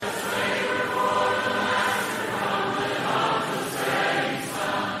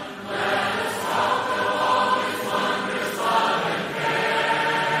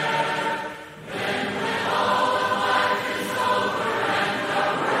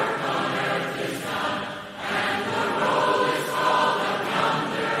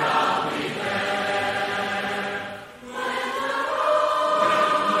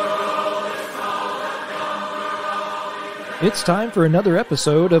It's time for another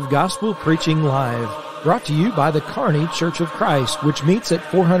episode of Gospel Preaching Live, brought to you by the Kearney Church of Christ, which meets at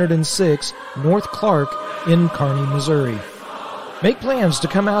 406 North Clark in Kearney, Missouri. Make plans to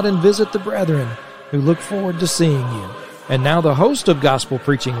come out and visit the brethren, who look forward to seeing you. And now the host of Gospel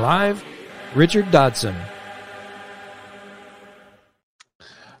Preaching Live, Richard Dodson.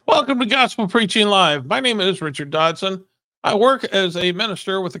 Welcome to Gospel Preaching Live. My name is Richard Dodson. I work as a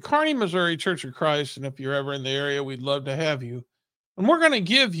minister with the Kearney, Missouri Church of Christ, and if you're ever in the area, we'd love to have you. And we're going to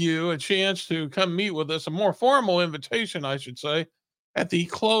give you a chance to come meet with us, a more formal invitation, I should say, at the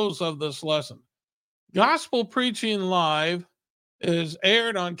close of this lesson. Gospel Preaching Live is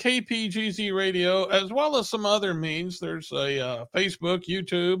aired on KPGZ Radio, as well as some other means. There's a Facebook,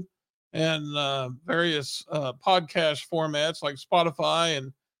 YouTube, and various podcast formats like Spotify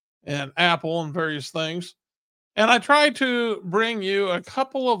and Apple and various things. And I try to bring you a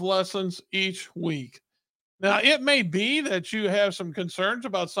couple of lessons each week. Now, it may be that you have some concerns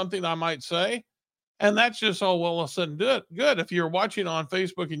about something I might say, and that's just all well said and good. If you're watching on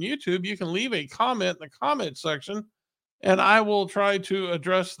Facebook and YouTube, you can leave a comment in the comment section, and I will try to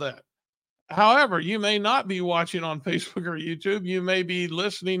address that. However, you may not be watching on Facebook or YouTube. You may be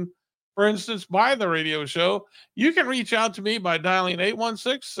listening, for instance, by the radio show. You can reach out to me by dialing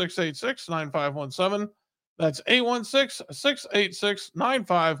 816-686-9517. That's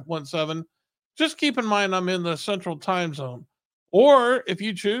 816-686-9517. Just keep in mind I'm in the Central Time Zone. Or if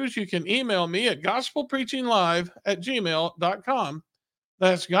you choose, you can email me at gospelpreachinglive@gmail.com.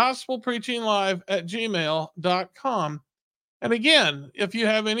 That's gospelpreachinglive@gmail.com. And again, if you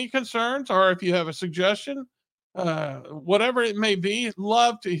have any concerns or if you have a suggestion, whatever it may be,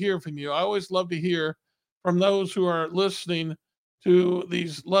 love to hear from you. I always love to hear from those who are listening to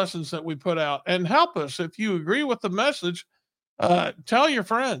these lessons that we put out, and help us. If you agree with the message, tell your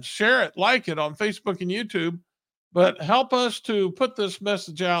friends, share it, like it on Facebook and YouTube, but help us to put this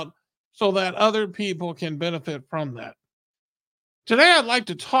message out so that other people can benefit from that. Today, I'd like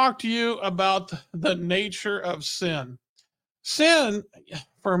to talk to you about the nature of sin. Sin,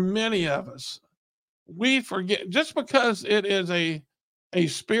 for many of us, we forget, just because it is a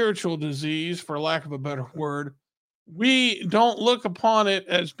spiritual disease, for lack of a better word, we don't look upon it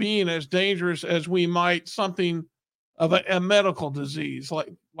as being as dangerous as we might something of a medical disease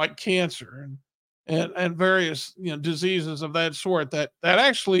like cancer and various diseases of that sort that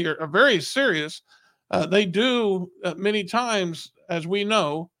actually are very serious. They do many times, as we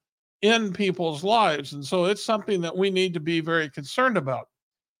know, in people's lives, and so it's something that we need to be very concerned about.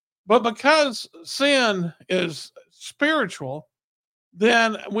 But because sin is spiritual,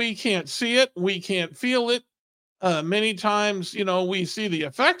 then we can't see it, we can't feel it. Many times, we see the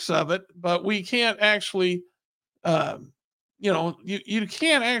effects of it, but we can't actually, you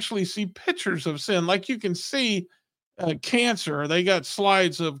can't actually see pictures of sin. Like you can see cancer. They got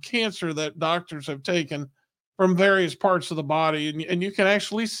slides of cancer that doctors have taken from various parts of the body, and you can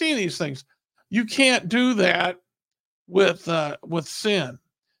actually see these things. You can't do that with sin.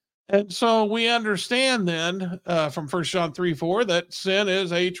 And so we understand then from 1 John 3:4 that sin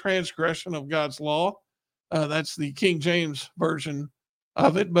is a transgression of God's law. That's the King James version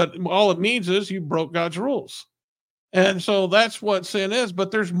of it. But all it means is you broke God's rules. And so that's what sin is.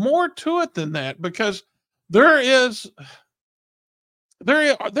 But there's more to it than that, because there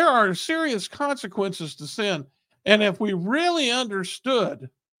are serious consequences to sin. And if we really understood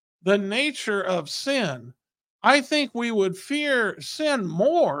the nature of sin, I think we would fear sin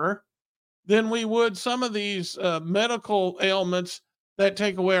more than we would some of these medical ailments that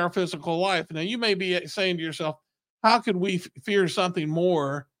take away our physical life. Now, you may be saying to yourself, how could we fear something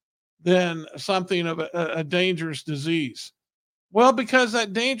more than something of a dangerous disease? Well, because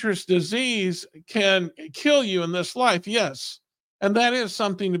that dangerous disease can kill you in this life, yes. And that is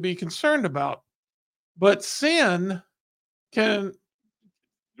something to be concerned about. But sin can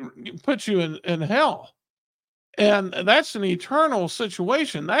put you in hell. And that's an eternal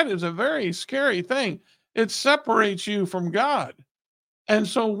situation. That is a very scary thing. It separates you from God. And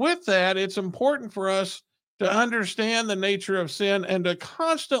so with that, it's important for us to understand the nature of sin and to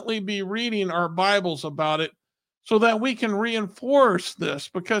constantly be reading our Bibles about it so that we can reinforce this.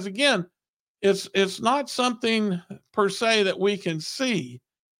 Because again, it's not something per se that we can see.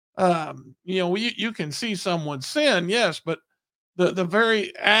 You can see someone sin, yes, but the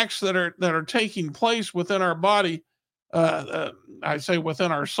very acts that are taking place within our body, I say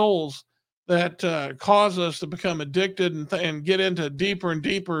within our souls, that cause us to become addicted and get into deeper and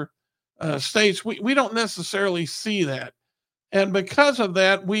deeper states, we don't necessarily see that. And because of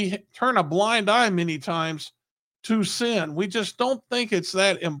that, we turn a blind eye many times to sin. We just don't think it's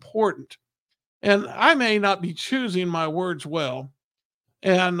that important. And I may not be choosing my words well.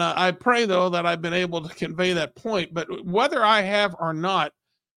 And I pray, though, that I've been able to convey that point. But whether I have or not,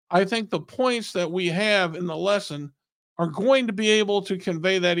 I think the points that we have in the lesson are going to be able to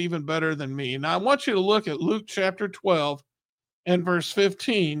convey that even better than me. Now, I want you to look at Luke chapter 12 and verse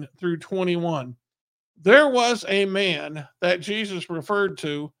 15 through 21. There was a man that Jesus referred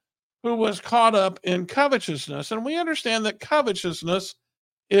to who was caught up in covetousness. And we understand that covetousness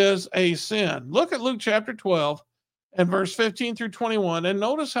is a sin. Look at Luke chapter 12 and verse 15 through 21, and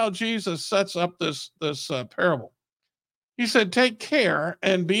notice how Jesus sets up this parable. He said, "Take care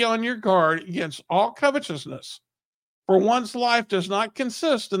and be on your guard against all covetousness, for one's life does not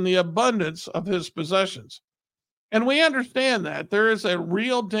consist in the abundance of his possessions." And we understand that there is a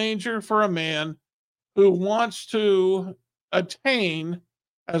real danger for a man who wants to attain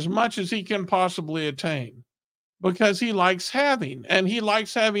as much as he can possibly attain, because he likes having, and he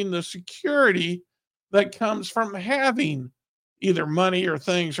likes having the security that comes from having either money or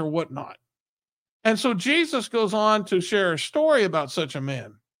things or whatnot. And so Jesus goes on to share a story about such a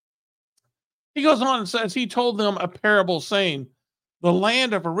man. He goes on and says, he told them a parable saying, "The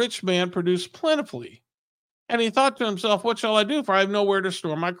land of a rich man produced plentifully. And he thought to himself, what shall I do? For I have nowhere to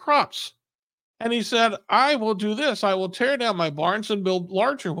store my crops. And he said, I will do this. I will tear down my barns and build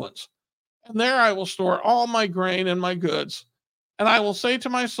larger ones. And there I will store all my grain and my goods. And I will say to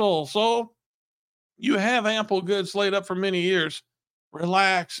my soul, so you have ample goods laid up for many years.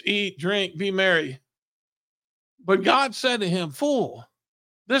 Relax, eat, drink, be merry." But God said to him, "Fool,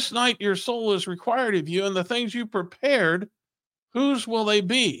 this night your soul is required of you, and the things you prepared, whose will they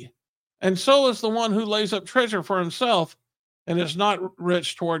be? And so is the one who lays up treasure for himself and is not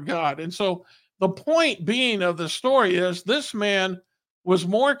rich toward God." And so the point being of the story is this man was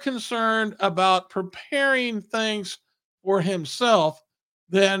more concerned about preparing things for himself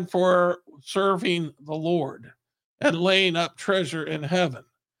than for serving the Lord and laying up treasure in heaven.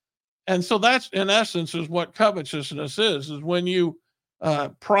 And so that's, in essence, is what covetousness is when you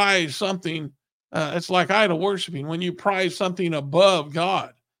prize something. It's like idol worshiping, when you prize something above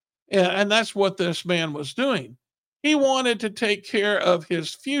God. And that's what this man was doing. He wanted to take care of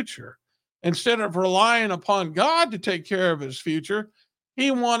his future. Instead of relying upon God to take care of his future,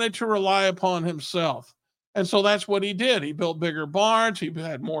 he wanted to rely upon himself. And so that's what he did. He built bigger barns. He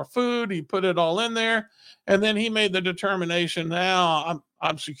had more food. He put it all in there. And then he made the determination, now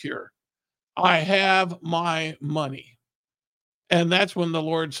I'm secure. I have my money. And that's when the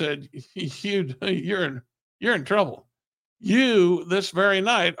Lord said, you're in trouble. You, this very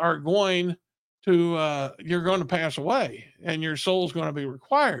night, are going to, you're going to pass away, and your soul's going to be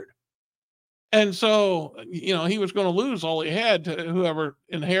required. And so, he was going to lose all he had to whoever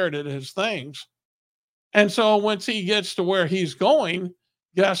inherited his things. And so once he gets to where he's going,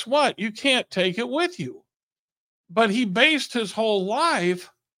 guess what? You can't take it with you. But he based his whole life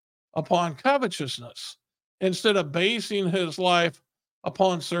upon covetousness instead of basing his life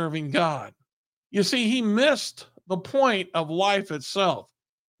upon serving God. You see, he missed the point of life itself.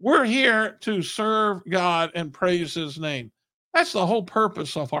 We're here to serve God and praise his name. That's the whole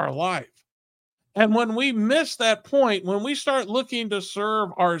purpose of our life. And when we miss that point, when we start looking to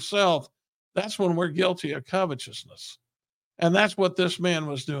serve ourselves, that's when we're guilty of covetousness. And that's what this man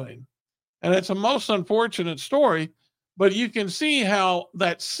was doing. And it's a most unfortunate story, but you can see how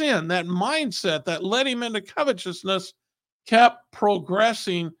that sin, that mindset that led him into covetousness, kept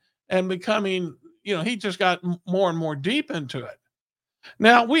progressing and becoming, he just got more and more deep into it.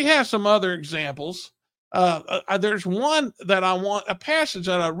 Now, we have some other examples. There's one that a passage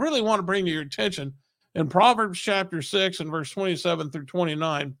that I really want to bring to your attention in Proverbs chapter 6 and verse 27 through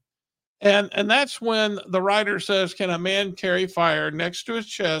 29. And that's when the writer says, "Can a man carry fire next to his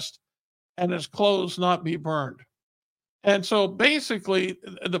chest and his clothes not be burned?" And so basically,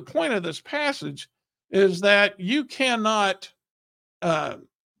 the point of this passage is that you cannot,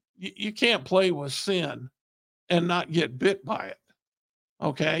 you can't play with sin and not get bit by it.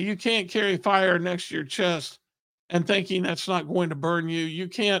 Okay, you can't carry fire next to your chest and thinking that's not going to burn you. You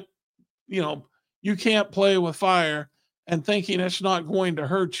can't, you can't play with fire and thinking it's not going to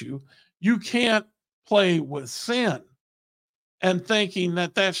hurt you. You can't play with sin and thinking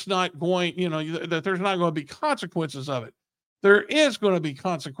that that's not going, that there's not going to be consequences of it. There is going to be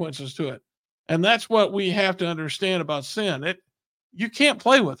consequences to it. And that's what we have to understand about sin. You can't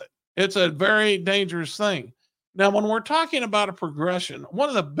play with it. It's a very dangerous thing. Now, when we're talking about a progression, one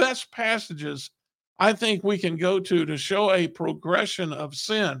of the best passages I think we can go to show a progression of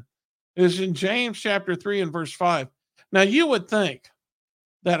sin is in James chapter 3 and verse 5. Now, you would think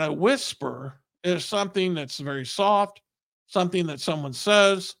that a whisper is something that's very soft, something that someone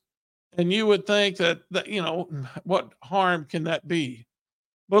says, And you would think that, what harm can that be?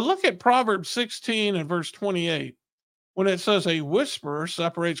 But look at Proverbs 16 and verse 28 when it says a whisperer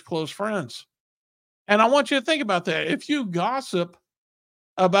separates close friends. And I want you to think about that. If you gossip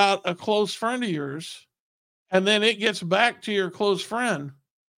about a close friend of yours and then it gets back to your close friend,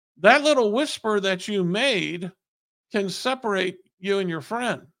 that little whisper that you made can separate you and your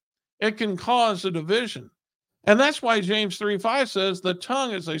friend. It can cause a division. And that's why James 3:5 says, the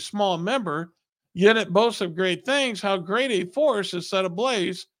tongue is a small member, yet it boasts of great things. How great a force is set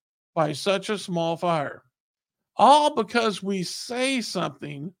ablaze by such a small fire. All because we say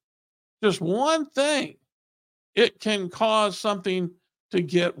something, just one thing, it can cause something to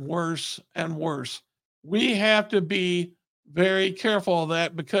get worse and worse. We have to be very careful of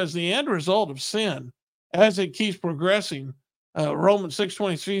that, because the end result of sin, as it keeps progressing, Romans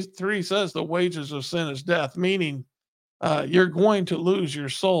 6:23 says the wages of sin is death, meaning you're going to lose your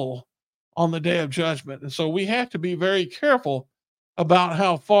soul on the day of judgment. And so we have to be very careful about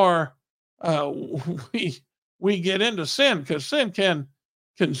how far uh, we get into sin, because sin can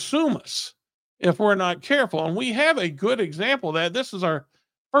consume us if we're not careful. And we have a good example of that. This is our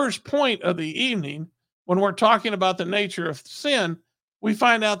first point of the evening. When we're talking about the nature of sin, we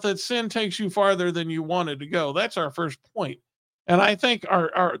find out that sin takes you farther than you wanted to go. That's our first point. And I think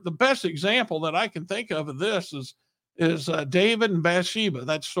our the best example that I can think of this is David and Bathsheba.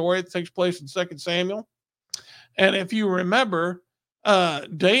 That story that takes place in 2 Samuel. And if you remember,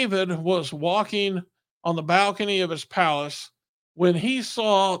 David was walking on the balcony of his palace when he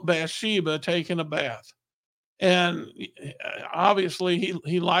saw Bathsheba taking a bath. And obviously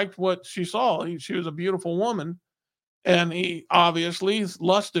he liked what she saw. She was a beautiful woman, and he obviously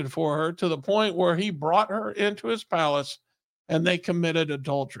lusted for her to the point where he brought her into his palace and they committed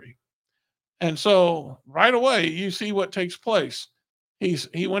adultery. And so right away you see what takes place.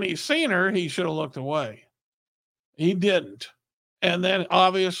 He when he's seen her, he should have looked away. He didn't. And then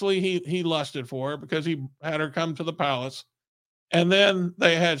obviously he lusted for her because he had her come to the palace. And then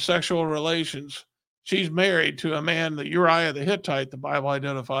they had sexual relations. She's married to a man, the Uriah the Hittite, the Bible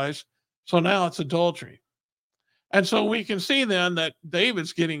identifies. So now it's adultery. And so we can see then that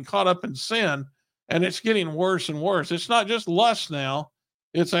David's getting caught up in sin, and it's getting worse and worse. It's not just lust now,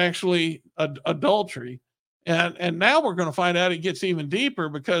 it's actually adultery. And now we're going to find out it gets even deeper,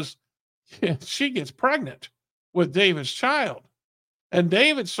 because she gets pregnant with David's child. And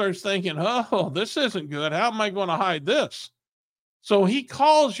David starts thinking, oh, this isn't good. How am I going to hide this? So he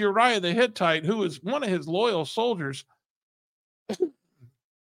calls Uriah the Hittite, who is one of his loyal soldiers.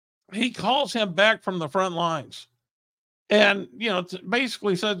 He calls him back from the front lines. And,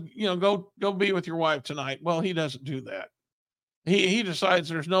 basically said, go be with your wife tonight. Well, he doesn't do that. He decides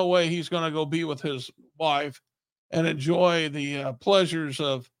there's no way he's going to go be with his wife and enjoy the pleasures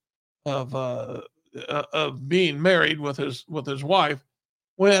of being married with his wife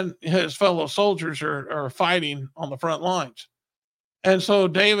when his fellow soldiers are fighting on the front lines. And so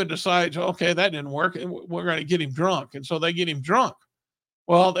David decides, okay, that didn't work. We're going to get him drunk. And so they get him drunk.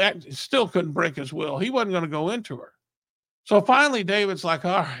 Well, that still couldn't break his will. He wasn't going to go into her. So finally, David's like,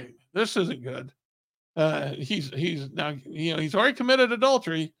 all right, this isn't good. He's now, he's already committed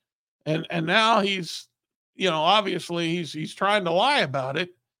adultery, and now he's, obviously he's trying to lie about it,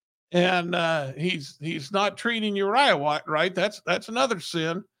 and he's not treating Uriah right. That's another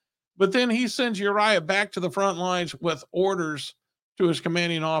sin. But then he sends Uriah back to the front lines with orders to his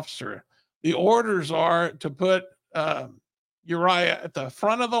commanding officer. The orders are to put Uriah at the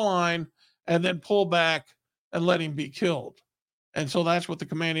front of the line and then pull back and let him be killed. And so that's what the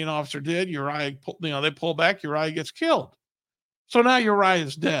commanding officer did. Uriah, they pull back, Uriah gets killed. So now Uriah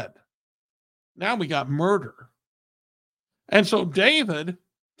is dead. Now we got murder. And so David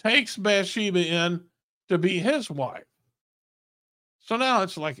takes Bathsheba in to be his wife. So now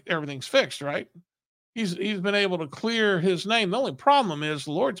it's like everything's fixed, right? He's been able to clear his name. The only problem is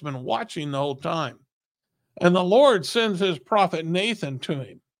the Lord's been watching the whole time. And the Lord sends his prophet Nathan to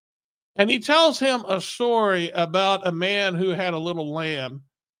him. And he tells him a story about a man who had a little lamb,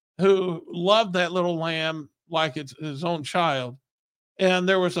 who loved that little lamb like it's his own child. And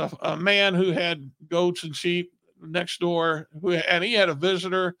there was a man who had goats and sheep next door, and he had a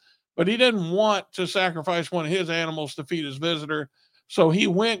visitor, but he didn't want to sacrifice one of his animals to feed his visitor. So he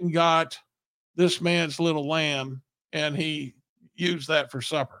went and got this man's little lamb, and he used that for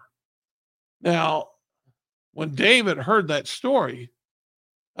supper. Now, when David heard that story,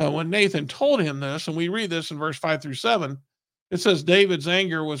 when Nathan told him this, and we read this in verse 5-7, it says, David's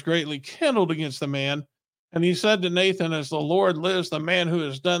anger was greatly kindled against the man. And he said to Nathan, as the Lord lives, the man who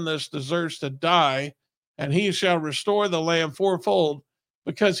has done this deserves to die, and he shall restore the lamb fourfold.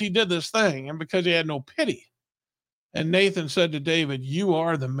 because he did this thing and because he had no pity. And Nathan said to David, "You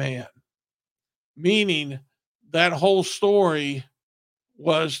are the man." Meaning that whole story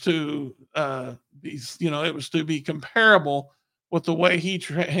was to be, it was to be comparable with the way he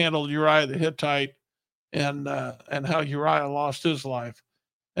handled Uriah the Hittite and how Uriah lost his life.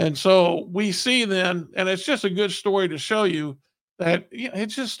 And so we see then, and it's just a good story to show you that it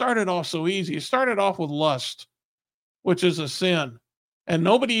just started off so easy. It started off with lust, which is a sin, and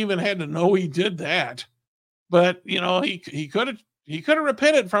nobody even had to know he did that. But he could have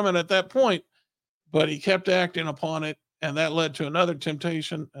repented from it at that point, but he kept acting upon it, and that led to another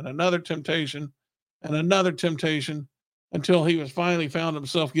temptation and another temptation and another temptation until he was finally found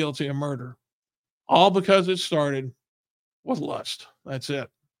himself guilty of murder. All because it started with lust. That's it.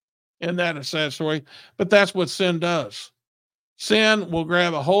 Isn't that a sad story? But that's what sin does. Sin will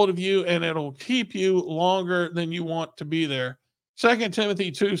grab a hold of you and it'll keep you longer than you want to be there. 2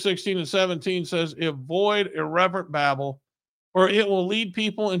 Timothy 2:16-17 says, "Avoid irreverent babble, or it will lead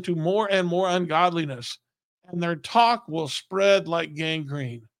people into more and more ungodliness, and their talk will spread like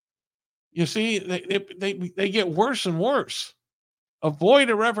gangrene." You see, they get worse and worse. Avoid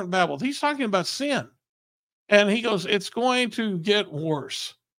irreverent babble. He's talking about sin. And he goes, it's going to get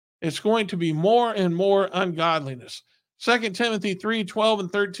worse. It's going to be more and more ungodliness. 2 Timothy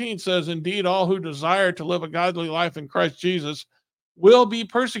 3:12-13 says, "Indeed, all who desire to live a godly life in Christ Jesus will be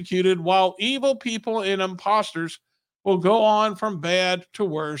persecuted, while evil people and impostors will go on from bad to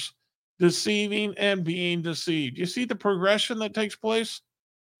worse, deceiving and being deceived." You see the progression that takes place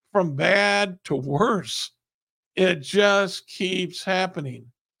from bad to worse. It just keeps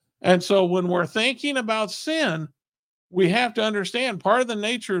happening. And so when we're thinking about sin, we have to understand part of the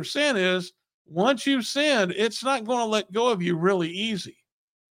nature of sin is once you've sinned, it's not going to let go of you really easy.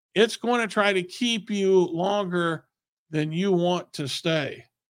 It's going to try to keep you longer than you want to stay.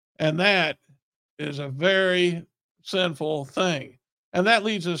 And that is a very sinful thing. And that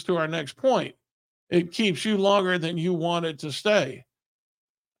leads us to our next point. It keeps you longer than you wanted to stay.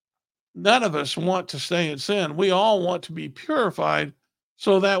 None of us want to stay in sin. We all want to be purified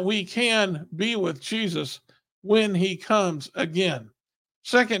so that we can be with Jesus when he comes again.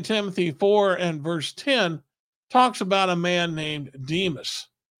 2 Timothy 4:10 talks about a man named Demas.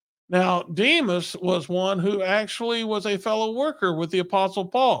 Now, Demas was one who actually was a fellow worker with the Apostle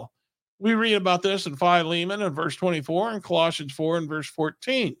Paul. We read about this in Philemon in verse 24 and Colossians 4 and verse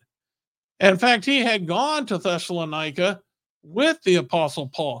 14. In fact, he had gone to Thessalonica with the Apostle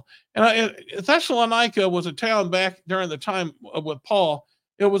Paul. And Thessalonica was a town back during the time with Paul.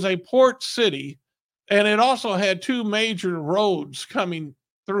 It was a port city, and it also had two major roads coming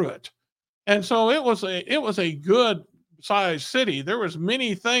through it. And so it was a good sized city. There was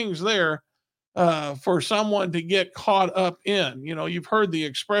many things there for someone to get caught up in. You've heard the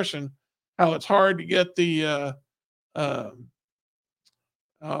expression how it's hard to get the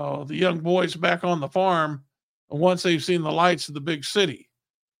young boys back on the farm once they've seen the lights of the big city.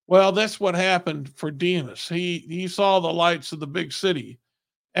 Well, that's what happened for Demas. He saw the lights of the big city.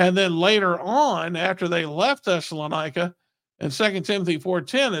 And then later on, after they left Thessalonica, in 2 Timothy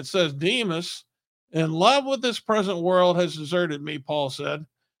 4:10, it says, "Demas, in love with this present world, has deserted me," Paul said,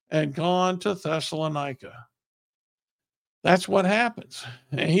 "and gone to Thessalonica." That's what happens.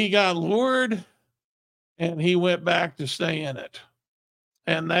 And he got lured and he went back to stay in it.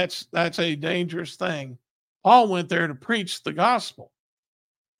 And that's a dangerous thing. Paul went there to preach the gospel,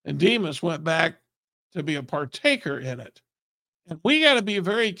 and Demas went back to be a partaker in it. And we got to be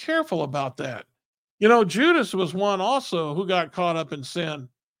very careful about that. Judas was one also who got caught up in sin,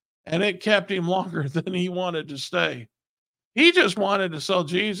 and it kept him longer than he wanted to stay. He just wanted to sell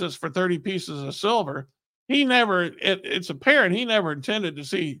Jesus for 30 pieces of silver. It's apparent he never intended to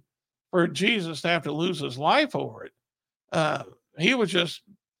see for Jesus to have to lose his life over it. He was just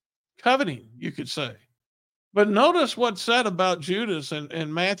coveting, you could say. But notice what's said about Judas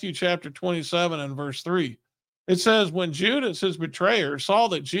in Matthew chapter 27 and verse 3. It says, "When Judas, his betrayer, saw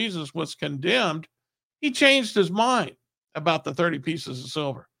that Jesus was condemned, he changed his mind about the 30 pieces of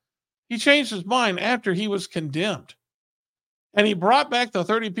silver." He changed his mind after he was condemned. And he brought back the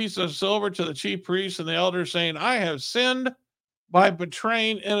 30 pieces of silver to the chief priests and the elders, saying, "I have sinned by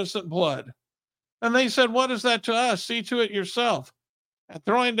betraying innocent blood." And they said, "What is that to us? See to it yourself." And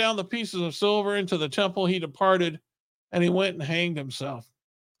throwing down the pieces of silver into the temple, he departed, and he went and hanged himself.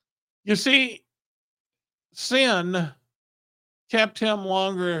 You see, sin kept him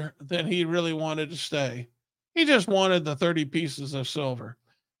longer than he really wanted to stay. He just wanted the 30 pieces of silver.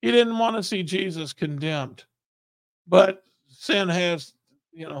 He didn't want to see Jesus condemned. But sin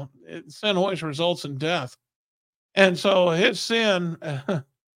always results in death. And so his sin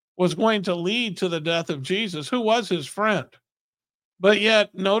was going to lead to the death of Jesus, who was his friend. But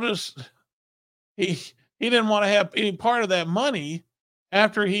yet, notice he he didn't want to have any part of that money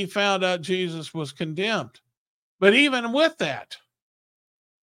after he found out Jesus was condemned. But even with that,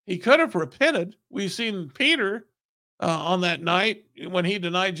 he could have repented. We've seen Peter on that night when he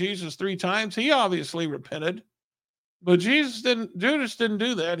denied Jesus 3 times. He obviously repented, but Judas didn't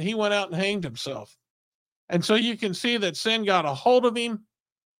do that. He went out and hanged himself. And so you can see that sin got a hold of him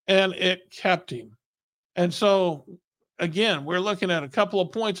and it kept him. And so, again, we're looking at a couple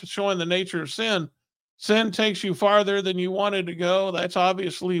of points showing the nature of sin. Sin takes you farther than you wanted to go. That's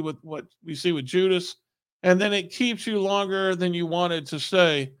obviously with what we see with Judas. And then it keeps you longer than you wanted to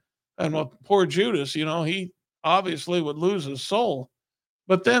stay. And with poor Judas, he obviously would lose his soul.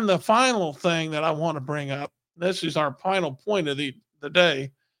 But then the final thing that I want to bring up, this is our final point of the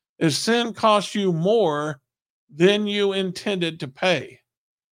day, is sin costs you more than you intended to pay.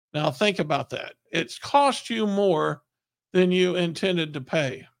 Now think about that. It's cost you more than you intended to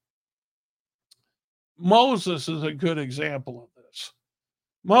pay. Moses is a good example of this.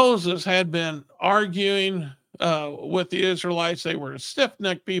 Moses had been arguing with the Israelites. They were a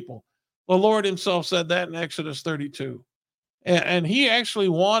stiff-necked people. The Lord himself said that in Exodus 32. And he actually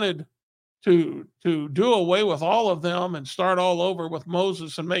wanted to do away with all of them and start all over with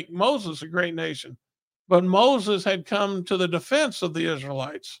Moses and make Moses a great nation. But Moses had come to the defense of the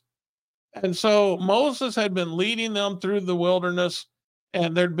Israelites. And so Moses had been leading them through the wilderness.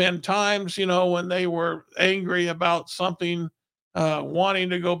 And there'd been times, when they were angry about something, wanting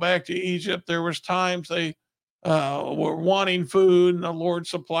to go back to Egypt. There was times they were wanting food and the Lord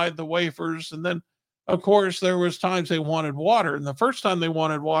supplied the wafers. And then, of course, there was times they wanted water. And the first time they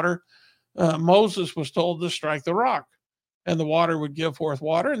wanted water, Moses was told to strike the rock and the water would give forth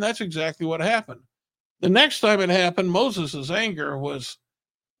water. And that's exactly what happened. The next time it happened, Moses's anger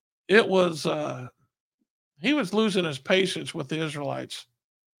he was losing his patience with the Israelites.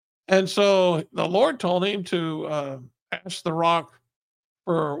 And so the Lord told him to ask the rock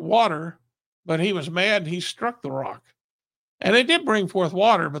for water, but he was mad. He struck the rock. And it did bring forth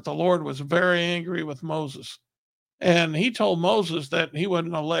water, but the Lord was very angry with Moses. And he told Moses that he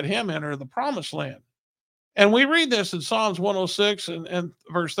wouldn't let him enter the promised land. And we read this in Psalms 106 and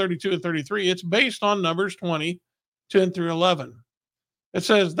verse 32 and 33. It's based on Numbers 20, 10 through 11. It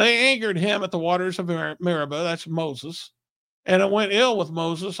says, they angered him at the waters of Meribah, that's Moses, and it went ill with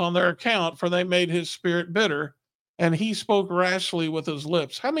Moses on their account, for they made his spirit bitter, and he spoke rashly with his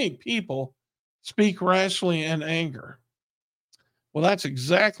lips. How many people speak rashly in anger? Well, that's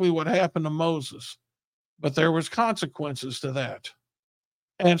exactly what happened to Moses, but there was consequences to that.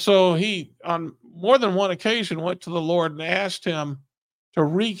 And so he, on more than one occasion, went to the Lord and asked him to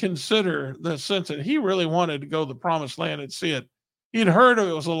reconsider the sense that he really wanted to go to the promised land and see it. He'd heard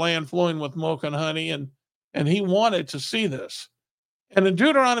it was a land flowing with milk and honey, and he wanted to see this. And in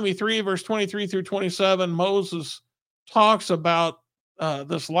Deuteronomy 3, verse 23 through 27, Moses talks about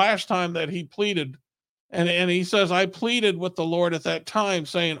this last time that he pleaded. And he says, I pleaded with the Lord at that time,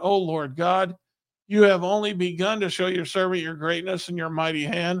 saying, O Lord God, you have only begun to show your servant your greatness and your mighty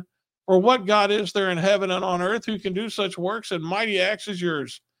hand. For what God is there in heaven and on earth who can do such works and mighty acts as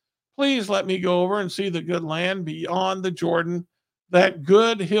yours? Please let me go over and see the good land beyond the Jordan, that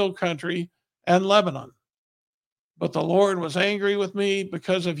good hill country, and Lebanon. But the Lord was angry with me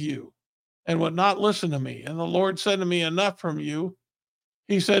because of you and would not listen to me. And the Lord said to me, enough from you.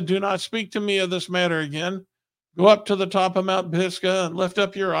 He said, do not speak to me of this matter again. Go up to the top of Mount Pisgah and lift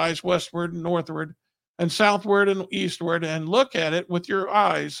up your eyes westward and northward and southward and eastward and look at it with your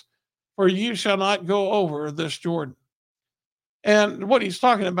eyes, for you shall not go over this Jordan. And what he's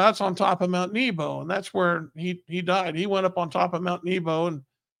talking about is on top of Mount Nebo, and that's where he died. He went up on top of Mount Nebo, and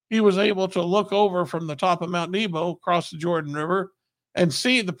he was able to look over from the top of Mount Nebo across the Jordan River and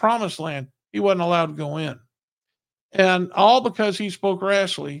see the promised land. He wasn't allowed to go in. And all because he spoke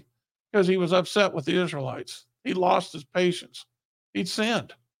rashly, because he was upset with the Israelites. He lost his patience. He'd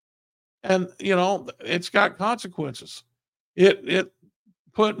sinned. And, it's got consequences. It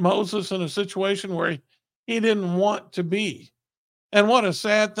put Moses in a situation where he didn't want to be. And what a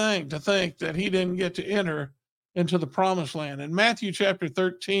sad thing to think that he didn't get to enter into the promised land. In Matthew chapter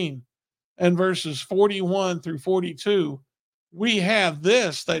 13 and verses 41 through 42, we have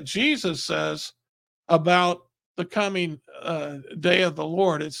this that Jesus says about the coming day of the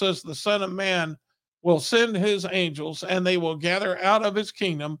Lord. It says, the Son of Man will send his angels, and they will gather out of his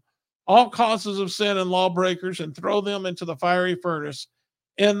kingdom all causes of sin and lawbreakers and throw them into the fiery furnace,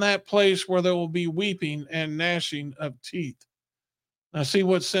 in that place where there will be weeping and gnashing of teeth. Now, see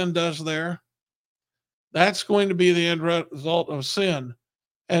what sin does there? That's going to be the end result of sin.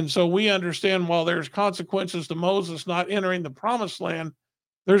 And so we understand while there's consequences to Moses not entering the promised land,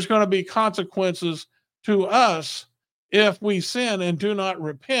 there's going to be consequences to us if we sin and do not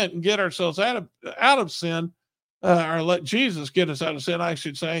repent and get ourselves out of sin, or let Jesus get us out of sin, I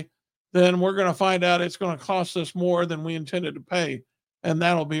should say. Then we're going to find out it's going to cost us more than we intended to pay. And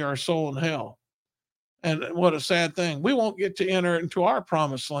that'll be our soul in hell. And what a sad thing. We won't get to enter into our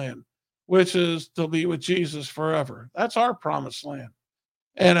promised land, which is to be with Jesus forever. That's our promised land.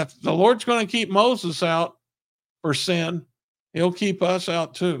 And if the Lord's going to keep Moses out for sin, he'll keep us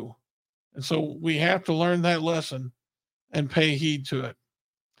out too. And so we have to learn that lesson and pay heed to it.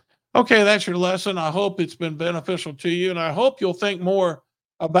 Okay, that's your lesson. I hope it's been beneficial to you. And I hope you'll think more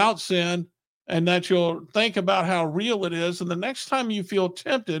about sin and that you'll think about how real it is. And the next time you feel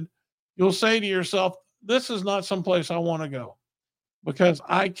tempted, you'll say to yourself, this is not someplace I want to go because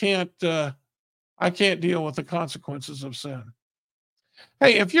I can't deal with the consequences of sin.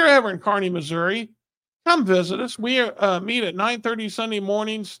 Hey, if you're ever in Kearney, Missouri, come visit us. We meet at 9:30 Sunday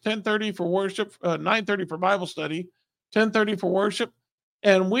mornings, 10:30 for worship, 9:30 for Bible study, 10:30 for worship.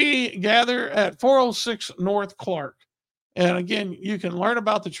 And we gather at 406 North Clark. And again, you can learn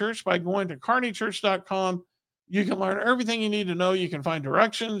about the church by going to kearneychurch.com. You can learn everything you need to know. You can find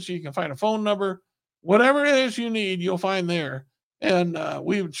directions. You can find a phone number. Whatever it is you need, you'll find there. And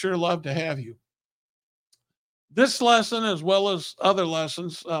we would sure love to have you. This lesson, as well as other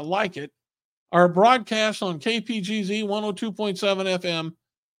lessons like it, are broadcast on KPGZ 102.7 FM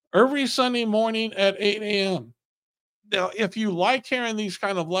every Sunday morning at 8 a.m. Now, if you like hearing these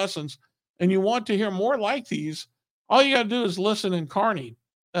kind of lessons and you want to hear more like these, all you got to do is listen in Kearney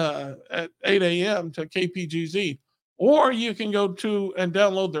at 8 a.m. to KPGZ. Or you can go to and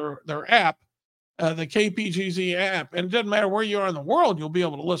download their app, the KPGZ app. And it doesn't matter where you are in the world, you'll be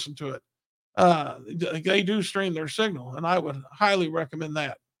able to listen to it. They do stream their signal, and I would highly recommend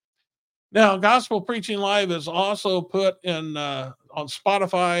that. Now, Gospel Preaching Live is also put in on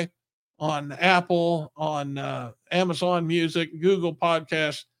Spotify, on Apple, on Amazon Music, Google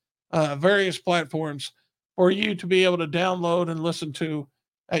Podcasts, various platforms for you to be able to download and listen to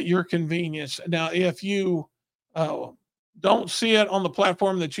at your convenience. Now, if you don't see it on the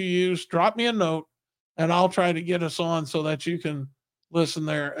platform that you use, drop me a note, and I'll try to get us on so that you can listen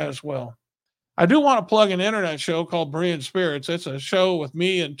there as well. I do want to plug an internet show called Berean Spirits. It's a show with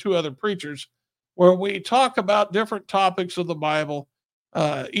me and two other preachers where we talk about different topics of the Bible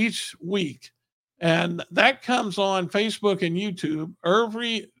each week. And that comes on Facebook and YouTube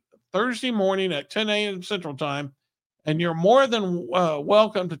every Thursday morning at 10 a.m. Central Time. And you're more than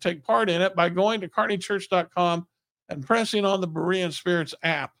welcome to take part in it by going to kearneychurch.com and pressing on the Berean Spirits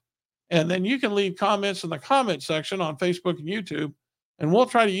app. And then you can leave comments in the comment section on Facebook and YouTube. And we'll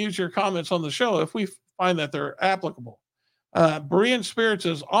try to use your comments on the show if we find that they're applicable. Berean Spirits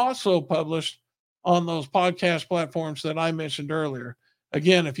is also published on those podcast platforms that I mentioned earlier.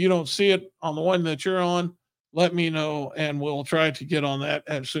 Again, if you don't see it on the one that you're on, let me know, and we'll try to get on that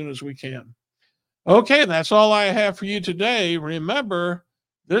as soon as we can. Okay, that's all I have for you today. Remember,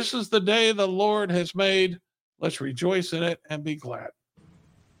 this is the day the Lord has made. Let's rejoice in it and be glad.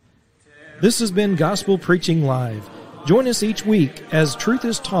 This has been Gospel Preaching Live. Join us each week as truth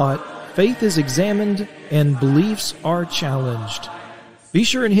is taught, faith is examined, and beliefs are challenged. Be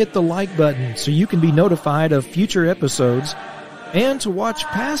sure and hit the like button so you can be notified of future episodes. And to watch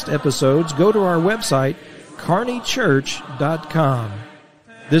past episodes, go to our website, kearneychurch.com.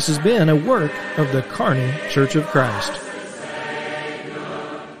 This has been a work of the Kearney Church of Christ.